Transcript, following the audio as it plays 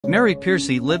Mary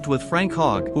Pearcey lived with Frank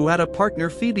Hogg, who had a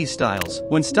partner, Phoebe Styles.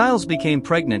 When Styles became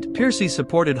pregnant, Pearcey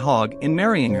supported Hogg in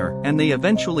marrying her, and they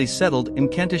eventually settled in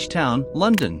Kentish Town,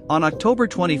 London. On October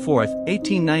 24,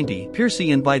 1890, Pearcey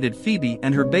invited Phoebe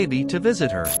and her baby to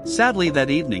visit her. Sadly, that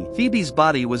evening, Phoebe's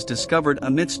body was discovered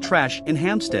amidst trash in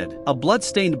Hampstead. A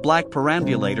blood-stained black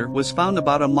perambulator was found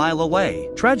about a mile away.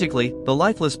 Tragically, the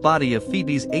lifeless body of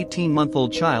Phoebe's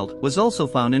 18-month-old child was also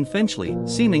found in Finchley,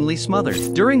 seemingly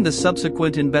smothered. During the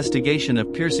subsequent investigation of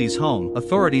Pearcey's home,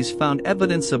 authorities found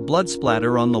evidence of blood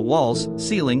splatter on the walls,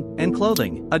 ceiling, and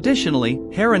clothing. Additionally,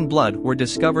 hair and blood were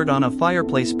discovered on a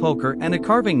fireplace poker and a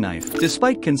carving knife.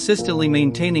 Despite consistently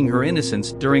maintaining her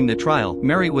innocence during the trial,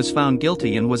 Mary was found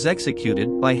guilty and was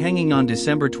executed by hanging on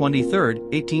December 23,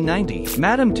 1890.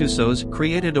 Madame Tussauds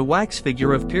created a wax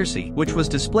figure of Pearcey, which was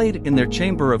displayed in their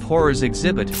Chamber of Horrors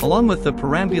exhibit, along with the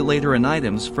perambulator and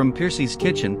items from Pearcey's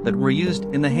kitchen that were used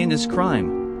in the heinous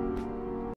crime.